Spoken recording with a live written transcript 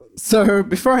So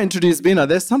before I introduce Bina,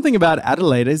 there's something about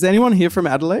Adelaide. Is anyone here from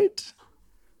Adelaide?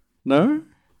 No?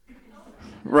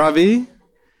 Ravi?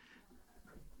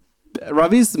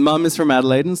 Ravi's mum is from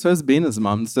Adelaide, and so is Bina's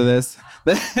mum. So there's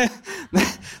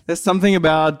something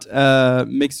about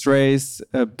mixed race,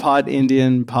 part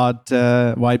Indian, part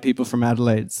white people from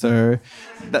Adelaide. So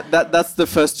that's the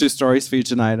first two stories for you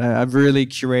tonight. I've really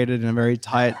curated in a very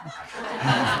tight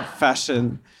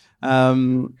fashion.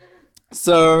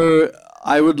 So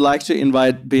I would like to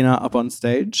invite Bina up on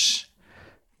stage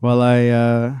while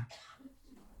I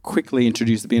quickly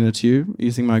introduce Bina to you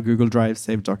using my Google Drive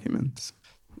saved documents.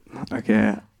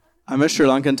 Okay, I'm a Sri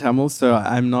Lankan Tamil, so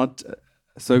I'm not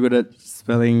so good at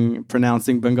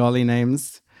pronouncing Bengali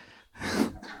names.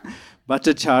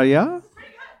 Bhattacharya.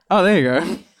 Oh, there you go.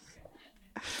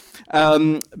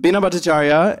 Bina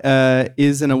Bhattacharya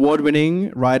is an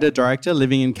award-winning writer-director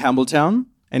living in Campbelltown.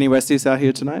 Any Westies out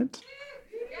here tonight?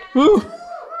 Woo!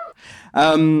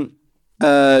 Her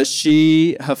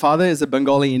father is a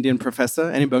Bengali Indian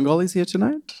professor. Any Bengalis here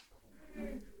tonight?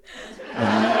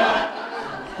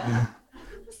 Yeah.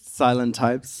 Silent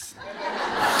types.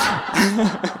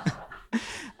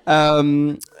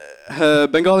 Her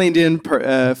Bengali Indian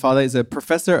father is a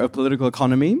professor of political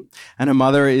economy, and her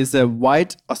mother is a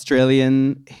white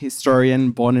Australian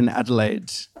historian born in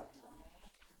Adelaide.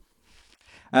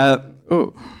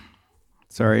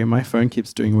 Sorry, my phone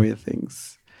keeps doing weird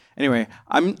things. Anyway,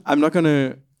 I'm not going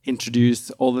to introduce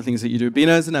all the things that you do.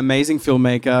 Bina is an amazing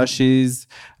filmmaker. She's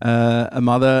a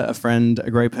mother, a friend,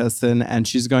 a great person, and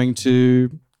she's going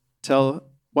to tell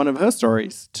one of her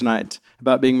stories tonight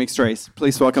about being mixed race.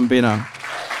 Please welcome Bina.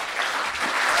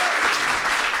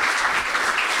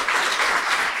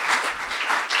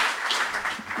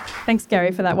 Thanks,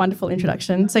 Gary, for that wonderful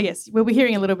introduction. So yes, we'll be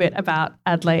hearing a little bit about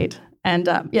Adelaide. And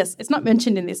yes, it's not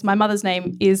mentioned in this. My mother's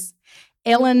name is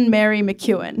Ellen Mary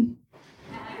McEwen.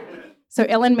 So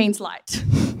Ellen means light.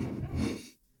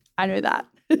 I know that.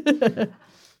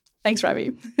 Thanks,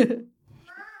 Ravi.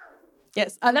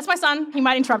 Yes, that's my son. He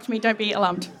might interrupt me. Don't be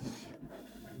alarmed.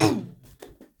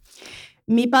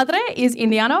 Mi padre is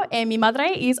Indiano and mi madre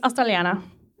is Australiana.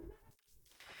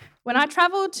 When I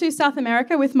travelled to South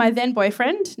America with my then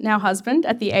boyfriend, now husband,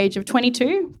 at the age of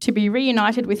 22, to be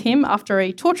reunited with him after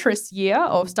a torturous year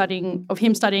of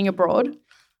him studying abroad,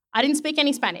 I didn't speak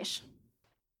any Spanish.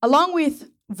 Along with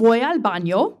voy al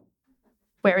baño,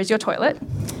 where is your toilet,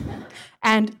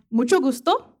 and mucho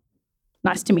gusto,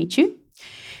 nice to meet you,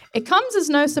 it comes as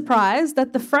no surprise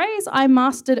that the phrase I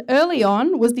mastered early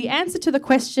on was the answer to the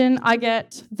question I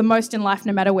get the most in life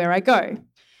no matter where I go.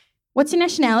 What's your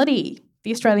nationality?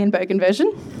 The Australian Bergen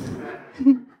version.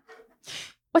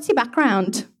 What's your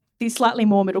background? The slightly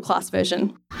more middle-class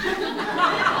version.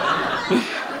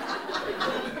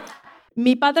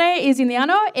 Mi padre es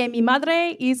Indiano y mi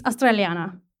madre es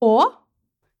Australiana. Or,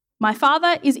 my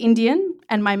father is Indian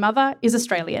and my mother is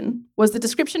Australian, was the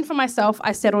description for myself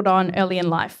I settled on early in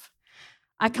life.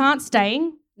 I can't stay,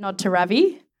 nod to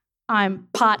Ravi, I'm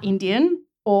part Indian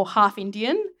or half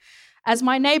Indian, as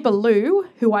my neighbour Lou,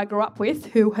 who I grew up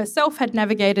with, who herself had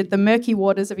navigated the murky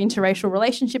waters of interracial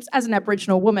relationships as an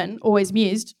Aboriginal woman, always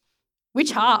mused,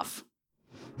 which half?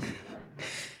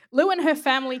 Lou and her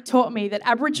family taught me that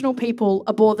Aboriginal people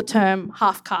abhor the term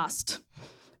half-caste.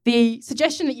 The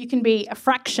suggestion that you can be a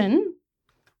fraction,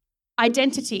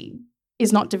 identity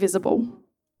is not divisible.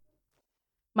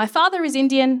 My father is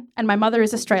Indian and my mother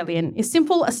is Australian is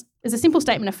a simple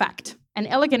statement of fact, an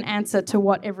elegant answer to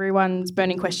what everyone's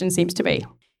burning question seems to be.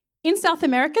 In South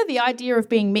America, the idea of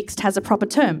being mixed has a proper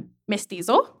term,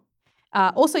 mestizo,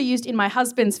 also used in my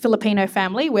husband's Filipino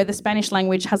family where the Spanish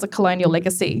language has a colonial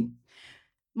legacy.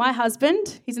 My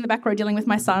husband, he's in the back row dealing with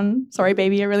my son, sorry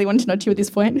baby, I really wanted to nod to you at this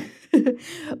point,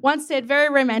 once said very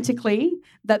romantically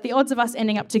that the odds of us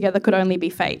ending up together could only be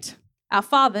fate. Our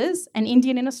fathers, an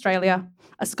Indian in Australia,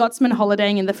 a Scotsman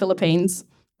holidaying in the Philippines,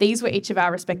 these were each of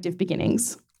our respective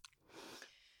beginnings.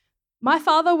 My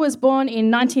father was born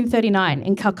in 1939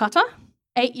 in Calcutta,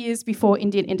 8 years before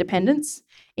Indian independence,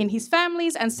 in his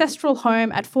family's ancestral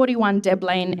home at 41 Deb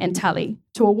Lane, Entally,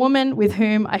 to a woman with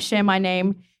whom I share my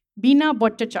name, Bina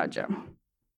Bhattacharya.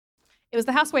 It was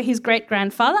the house where his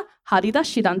great-grandfather, Haridas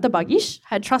Shidanta Bagish,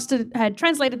 had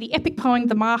translated the epic poem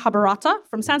the Mahabharata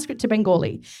from Sanskrit to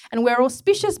Bengali, and where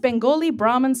auspicious Bengali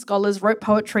Brahmin scholars wrote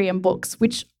poetry and books,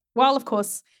 which, while of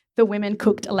course the women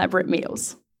cooked elaborate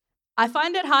meals. I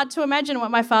find it hard to imagine what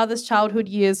my father's childhood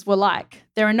years were like.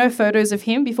 There are no photos of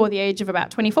him before the age of about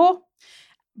 24,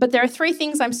 but there are 3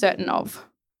 things I'm certain of.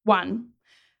 1,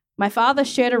 my father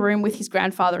shared a room with his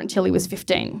grandfather until he was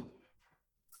 15.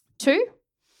 2,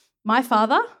 my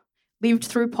father lived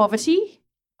through poverty.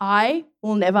 I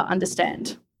will never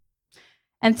understand.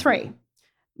 And 3,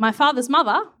 my father's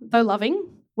mother, though loving,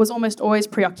 was almost always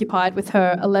preoccupied with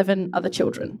her 11 other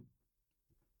children.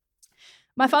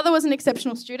 My father was an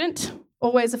exceptional student,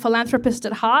 always a philanthropist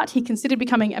at heart. He considered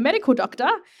becoming a medical doctor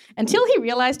until he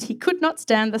realised he could not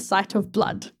stand the sight of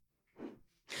blood.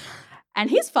 And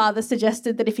his father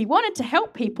suggested that if he wanted to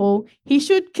help people, he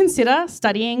should consider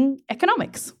studying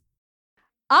economics.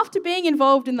 After being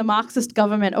involved in the Marxist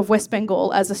government of West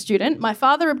Bengal as a student, my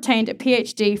father obtained a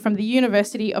PhD from the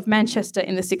University of Manchester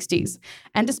in the 60s.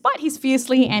 And despite his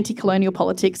fiercely anti-colonial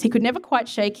politics, he could never quite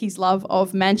shake his love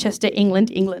of Manchester,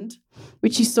 England,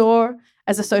 which he saw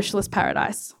as a socialist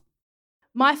paradise.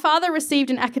 My father received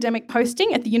an academic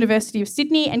posting at the University of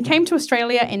Sydney and came to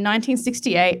Australia in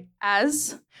 1968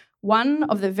 as one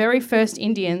of the very first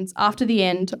Indians after the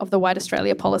end of the White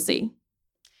Australia policy.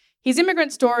 His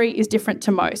immigrant story is different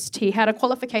to most. He had a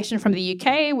qualification from the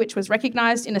UK, which was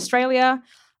recognised in Australia,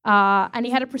 and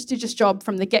he had a prestigious job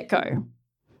from the get-go.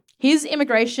 His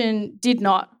immigration did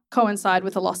not coincide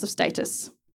with a loss of status.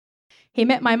 He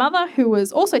met my mother, who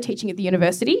was also teaching at the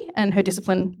university, and her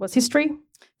discipline was history,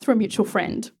 through a mutual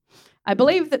friend. I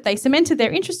believe that they cemented their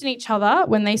interest in each other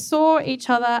when they saw each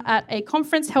other at a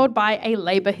conference held by a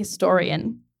Labour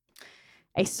historian.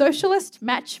 A socialist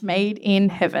match made in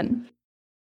heaven.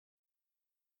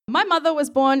 My mother was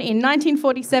born in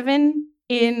 1947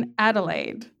 in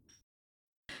Adelaide.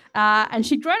 And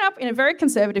she'd grown up in a very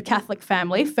conservative Catholic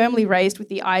family, firmly raised with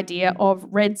the idea of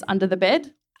reds under the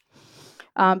bed.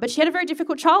 But she had a very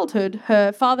difficult childhood.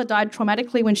 Her father died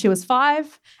traumatically when she was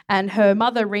 5, and her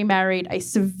mother remarried a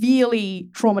severely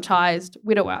traumatised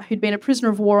widower who'd been a prisoner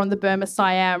of war on the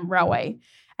Burma-Siam Railway.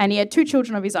 And he had 2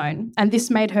 children of his own, and this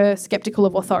made her sceptical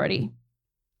of authority.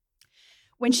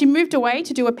 When she moved away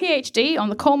to do a PhD on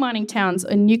the coal mining towns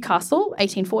in Newcastle,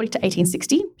 1840 to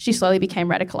 1860, she slowly became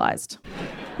radicalised.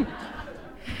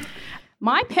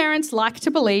 My parents like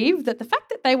to believe that the fact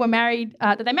that they married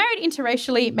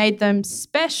interracially made them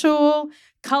special,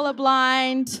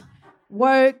 colourblind,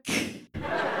 woke.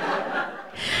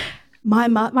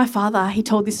 My father, he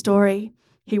told this story.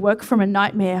 He woke from a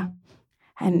nightmare,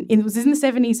 and it was in the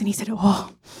 70s, and he said,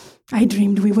 "Oh, I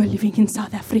dreamed we were living in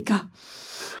South Africa.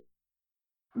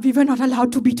 We were not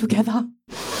allowed to be together."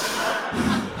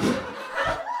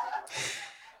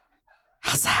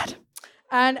 How sad.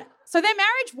 And so their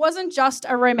marriage wasn't just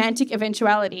a romantic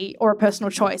eventuality or a personal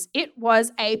choice. It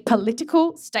was a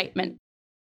political statement.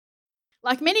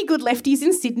 Like many good lefties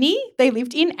in Sydney, they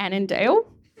lived in Annandale.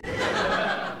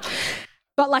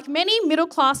 But like many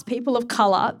middle-class people of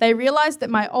colour, they realised that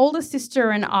my older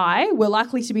sister and I were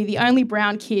likely to be the only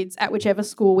brown kids at whichever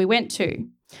school we went to.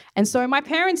 And so my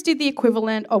parents did the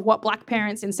equivalent of what black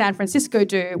parents in San Francisco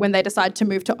do when they decide to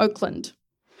move to Oakland.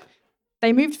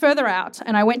 They moved further out,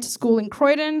 and I went to school in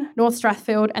Croydon, North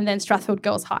Strathfield, and then Strathfield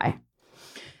Girls High.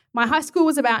 My high school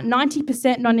was about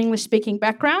 90% non-English speaking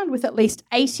background, with at least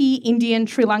 80 Indian,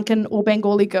 Sri Lankan or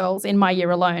Bengali girls in my year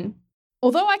alone.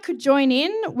 Although I could join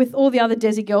in with all the other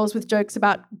Desi girls with jokes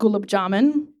about gulab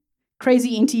jamun,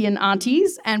 crazy Indian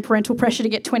aunties, and parental pressure to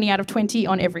get 20 out of 20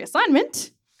 on every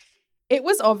assignment, it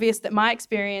was obvious that my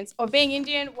experience of being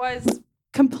Indian was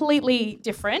completely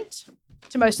different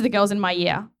to most of the girls in my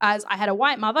year, as I had a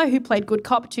white mother who played good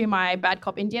cop to my bad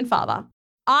cop Indian father.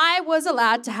 I was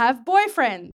allowed to have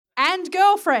boyfriends and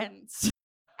girlfriends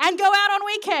and go out on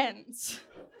weekends.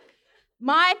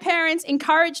 My parents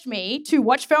encouraged me to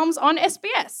watch films on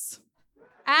SBS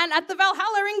and at the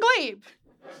Valhalla in Glebe.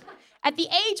 At the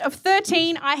age of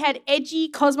 13, I had edgy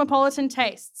cosmopolitan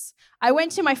tastes. I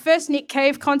went to my first Nick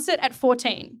Cave concert at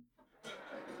 14.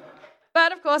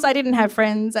 But of course, I didn't have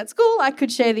friends at school I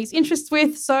could share these interests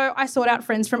with, so I sought out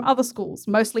friends from other schools,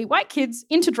 mostly white kids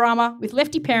into drama with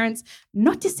lefty parents,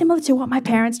 not dissimilar to what my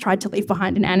parents tried to leave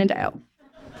behind in Annandale.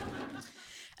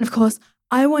 And of course,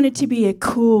 I wanted to be a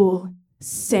cool,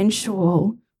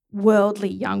 sensual, worldly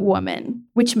young woman,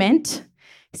 which meant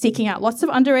seeking out lots of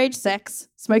underage sex,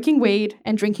 smoking weed,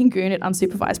 and drinking goon at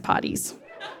unsupervised parties.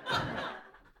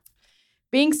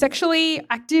 Being sexually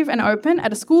active and open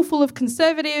at a school full of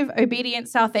conservative, obedient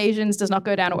South Asians does not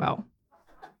go down well.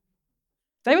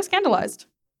 They were scandalised.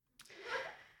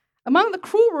 Among the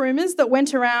cruel rumours that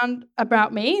went around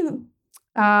about me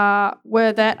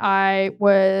were that I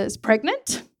was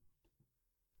pregnant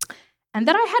and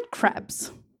that I had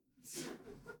crabs.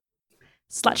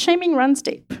 Slut-shaming runs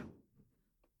deep.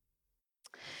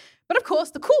 But of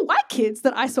course, the cool white kids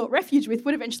that I sought refuge with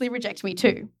would eventually reject me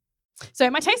too.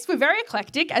 So my tastes were very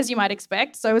eclectic, as you might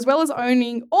expect. So as well as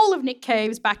owning all of Nick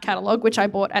Cave's back catalogue, which I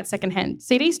bought at secondhand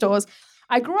CD stores,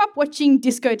 I grew up watching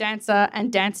Disco Dancer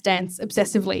and Dance Dance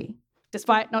obsessively.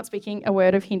 despite not speaking a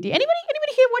word of Hindi.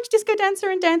 Anybody here watch Disco Dancer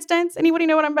and Dance? Anybody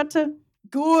know what I'm about to?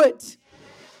 Good.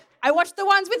 I watched the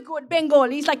ones with good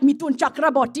Bengalis like Mithun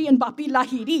Chakraborty and Bapi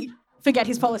Lahiri. Forget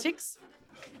his politics.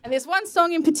 And there's one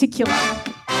song in particular.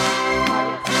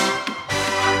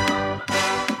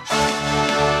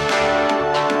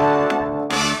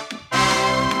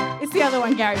 It's the other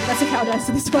one, Gary, but that's a cow dance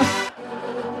to this one.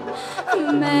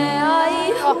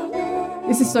 Oh,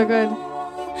 this is so good.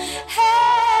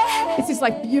 It's this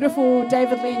like beautiful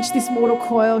David Lynch, this Mortal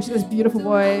Coil. She has this beautiful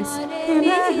voice. And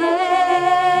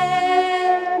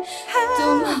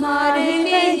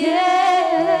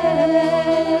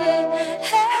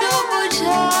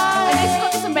it's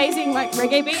got this amazing like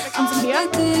reggae beat that comes in here.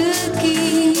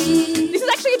 This is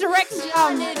actually a direct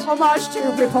homage to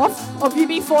a rip-off of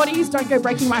UB40's Don't Go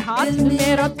Breaking My Heart.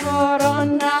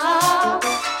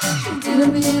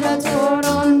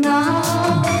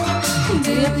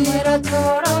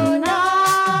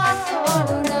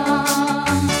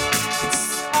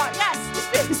 Yes, this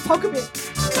bit, this polka bit. So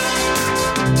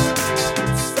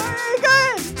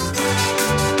good.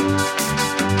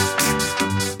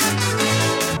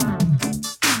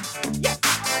 Yes,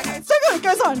 it's so good. It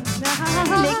goes on.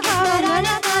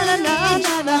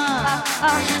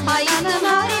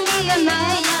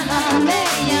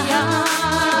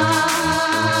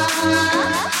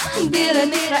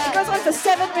 It goes on for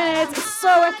 7 minutes. It's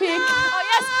so epic. Oh,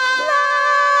 yes.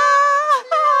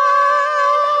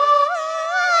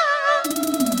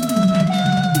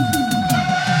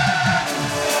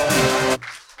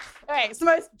 Okay, it's the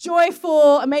most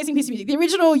joyful, amazing piece of music. The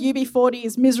original UB40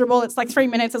 is miserable. It's like 3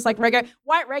 minutes. It's like reggae,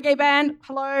 white reggae band.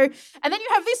 Hello. And then you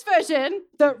have this version,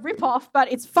 the rip-off, but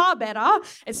it's far better.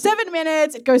 It's 7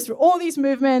 minutes. It goes through all these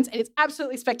movements, and it's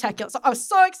absolutely spectacular. So I was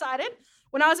so excited.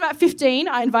 When I was about 15,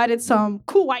 I invited some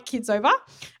cool white kids over.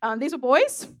 These were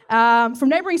boys from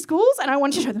neighbouring schools, and I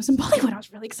wanted to show them some Bollywood. I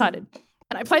was really excited.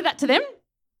 And I played that to them,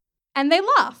 and they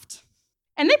laughed.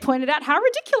 And they pointed out how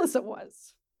ridiculous it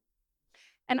was.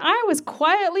 And I was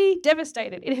quietly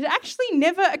devastated. It had actually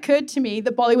never occurred to me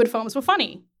that Bollywood films were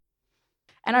funny.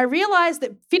 And I realised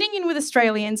that fitting in with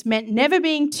Australians meant never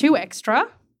being too extra,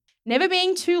 never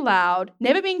being too loud,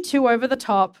 never being too over the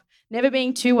top, never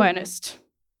being too earnest.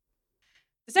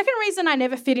 The second reason I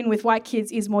never fit in with white kids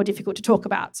is more difficult to talk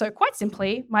about. So quite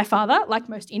simply, my father, like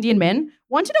most Indian men,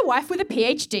 wanted a wife with a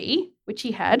PhD, which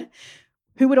he had,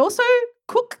 who would also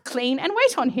cook, clean and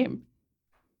wait on him.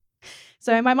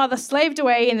 So my mother slaved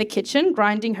away in the kitchen,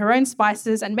 grinding her own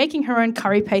spices and making her own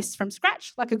curry pastes from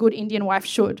scratch, like a good Indian wife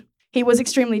should. He was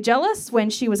extremely jealous when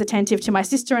she was attentive to my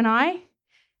sister and I,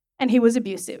 and he was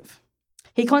abusive.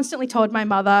 He constantly told my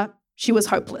mother she was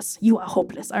hopeless. You are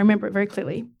hopeless. I remember it very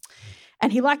clearly.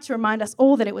 And he liked to remind us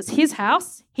all that it was his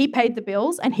house, he paid the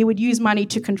bills, and he would use money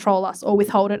to control us or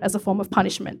withhold it as a form of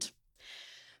punishment.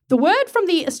 The word from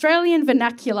the Australian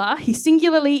vernacular he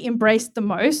singularly embraced the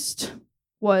most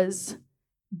was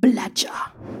bludger.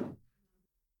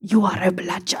 You are a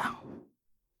bludger.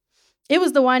 It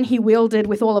was the one he wielded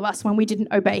with all of us when we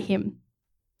didn't obey him.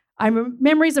 I remember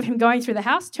memories of him going through the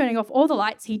house, turning off all the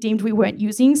lights he deemed we weren't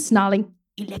using, snarling,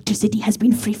 "Electricity has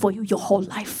been free for you your whole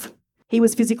life." He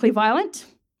was physically violent.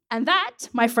 And that,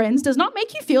 my friends, does not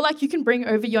make you feel like you can bring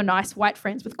over your nice white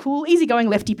friends with cool, easygoing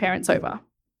lefty parents over.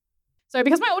 So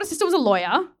because my older sister was a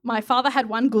lawyer, my father had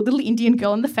one good little Indian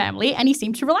girl in the family, and he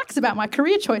seemed to relax about my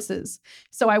career choices.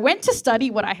 So I went to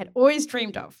study what I had always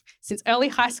dreamed of since early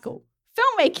high school,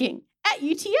 filmmaking at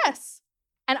UTS.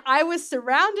 And I was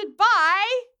surrounded by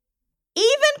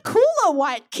even cooler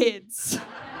white kids.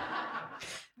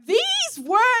 These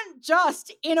weren't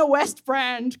just Inner West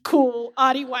brand cool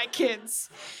arty white kids.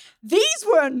 These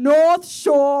were North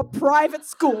Shore private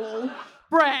school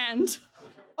brand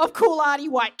of cool arty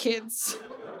white kids.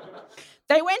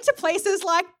 They went to places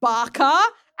like Barker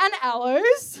and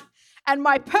Aloes, and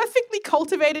my perfectly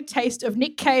cultivated taste of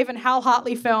Nick Cave and Hal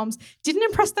Hartley films didn't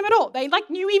impress them at all. They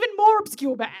knew even more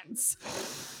obscure bands.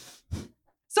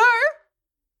 So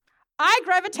I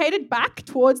gravitated back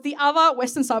towards the other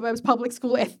Western suburbs public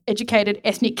school educated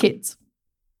ethnic kids.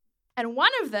 And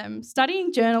one of them,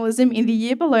 studying journalism in the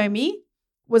year below me,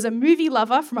 was a movie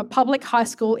lover from a public high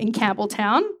school in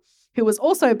Campbelltown who was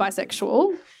also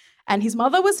bisexual, and his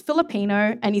mother was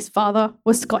Filipino and his father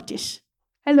was Scottish.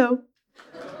 Hello.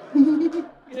 And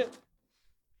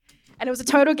it was a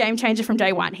total game changer from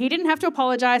day one. He didn't have to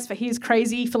apologise for his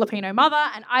crazy Filipino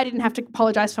mother, and I didn't have to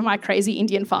apologise for my crazy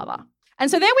Indian father. And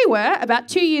so there we were, about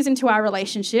 2 years into our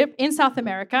relationship in South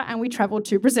America, and we travelled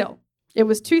to Brazil. It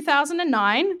was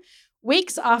 2009,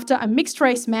 weeks after a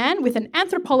mixed-race man with an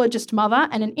anthropologist mother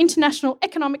and an international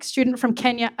economics student from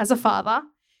Kenya as a father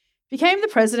became the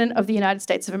President of the United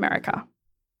States of America.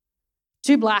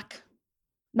 Too black,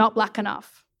 not black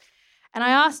enough. And I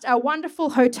asked our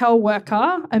wonderful hotel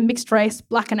worker, a mixed-race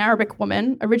black and Arabic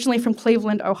woman, originally from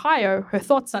Cleveland, Ohio, her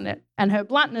thoughts on it, and her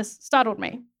bluntness startled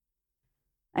me.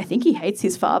 I think he hates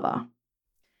his father.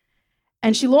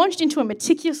 And she launched into a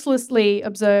meticulously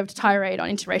observed tirade on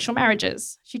interracial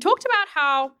marriages. She talked about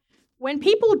how when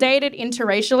people dated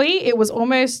interracially, it was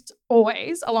almost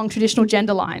always along traditional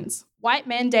gender lines. White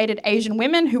men dated Asian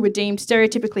women who were deemed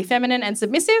stereotypically feminine and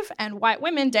submissive, and white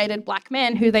women dated black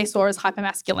men who they saw as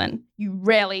hypermasculine. You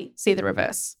rarely see the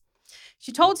reverse.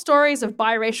 She told stories of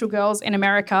biracial girls in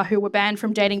America who were banned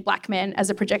from dating black men as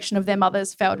a projection of their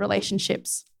mother's failed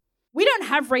relationships. We don't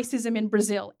have racism in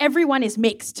Brazil. Everyone is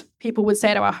mixed, people would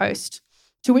say to our host,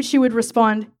 to which she would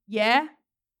respond, yeah,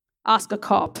 ask a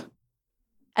cop.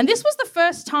 And this was the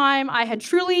first time I had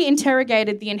truly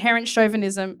interrogated the inherent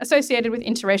chauvinism associated with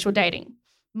interracial dating.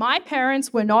 My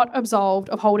parents were not absolved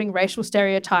of holding racial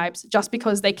stereotypes just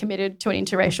because they committed to an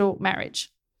interracial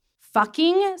marriage.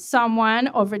 Fucking someone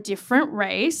of a different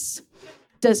race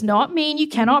does not mean you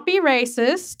cannot be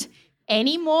racist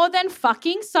any more than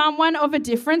fucking someone of a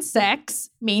different sex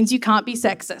means you can't be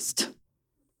sexist.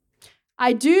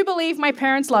 I do believe my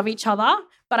parents love each other,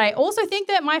 but I also think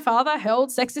that my father held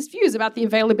sexist views about the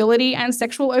availability and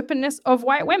sexual openness of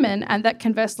white women, and that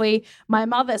conversely, my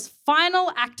mother's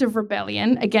final act of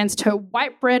rebellion against her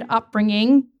white bread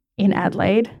upbringing in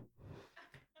Adelaide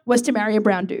was to marry a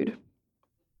brown dude.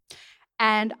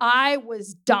 And I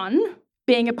was done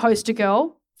being a poster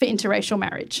girl for interracial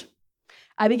marriage.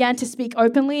 I began to speak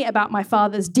openly about my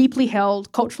father's deeply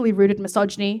held, culturally rooted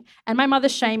misogyny and my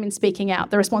mother's shame in speaking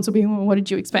out. The response would be, well, what did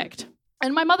you expect?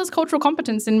 And my mother's cultural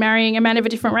competence in marrying a man of a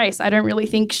different race. I don't really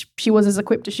think she was as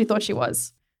equipped as she thought she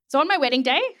was. So on my wedding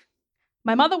day,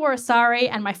 my mother wore a sari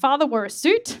and my father wore a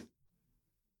suit.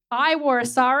 I wore a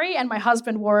sari and my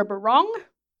husband wore a barong.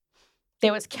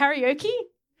 There was karaoke,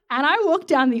 and I walked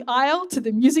down the aisle to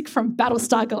the music from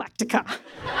Battlestar Galactica.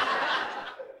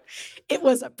 It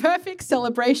was a perfect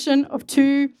celebration of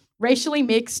two racially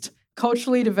mixed,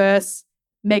 culturally diverse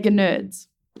mega nerds.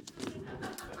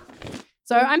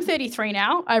 So I'm 33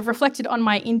 now. I've reflected on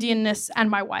my Indianness and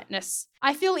my whiteness.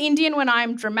 I feel Indian when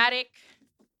I'm dramatic,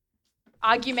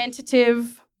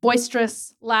 argumentative,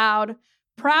 boisterous, loud,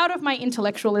 proud of my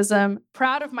intellectualism,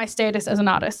 proud of my status as an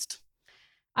artist.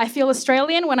 I feel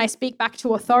Australian when I speak back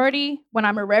to authority, when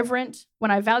I'm irreverent,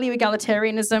 when I value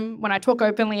egalitarianism, when I talk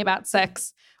openly about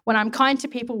sex, when I'm kind to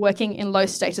people working in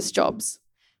low-status jobs.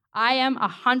 I am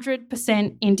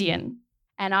 100% Indian,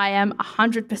 and I am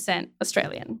 100%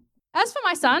 Australian. As for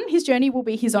my son, his journey will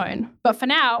be his own. But for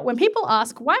now, when people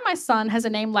ask why my son has a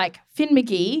name like Finn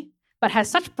McGee, but has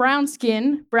such brown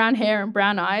skin, brown hair, and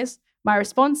brown eyes, my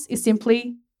response is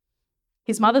simply,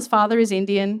 his mother's father is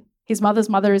Indian, his mother's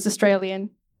mother is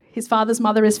Australian, his father's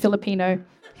mother is Filipino,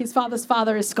 his father's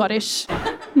father is Scottish.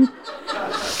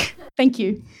 Thank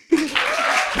you.